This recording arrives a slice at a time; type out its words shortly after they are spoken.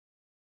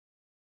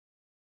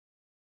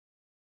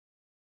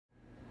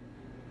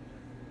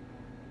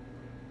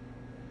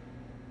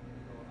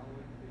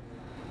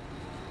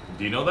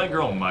Do you know that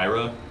girl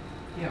Myra?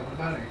 Yeah, what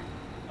about her?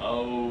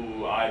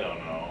 Oh, I don't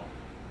know.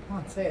 Come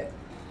on, say it.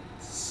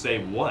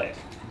 Say what?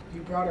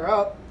 You brought her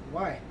up.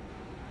 Why?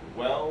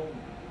 Well,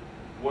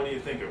 what do you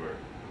think of her?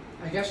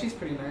 I guess she's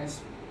pretty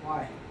nice.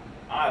 Why?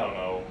 I don't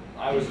know.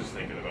 I was just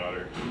thinking about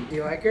her. Do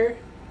you like her?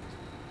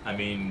 I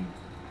mean,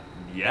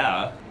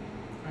 yeah.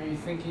 Are you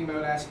thinking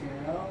about asking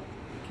her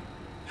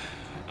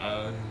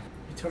out?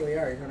 You totally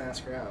are. You're gonna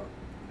ask her out.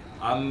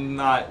 I'm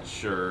not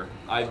sure.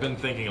 I've been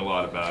thinking a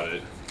lot about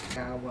it.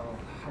 Yeah, well,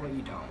 how about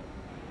you don't?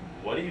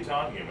 What are you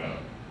talking about?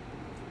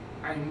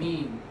 I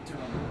mean,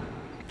 don't.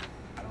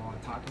 I don't want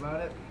to talk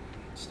about it.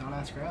 Just don't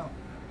ask her out.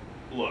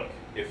 Look,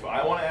 if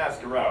I want to ask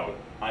her out,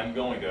 I'm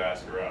going to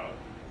ask her out.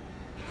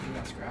 If you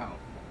ask her out,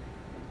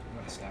 I'm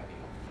gonna stab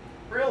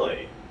you.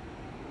 Really?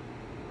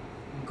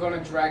 I'm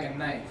gonna drag a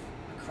knife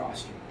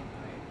across you.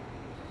 Right?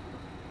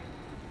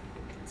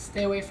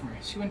 Stay away from her.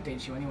 She wouldn't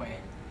date you anyway.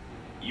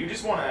 You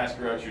just want to ask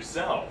her out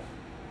yourself.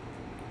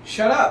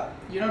 Shut up!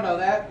 You don't know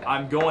that.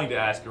 I'm going to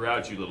ask her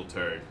out, you little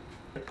turd.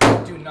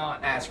 Do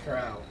not ask her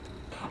out.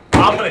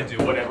 I'm gonna do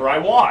whatever I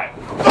want.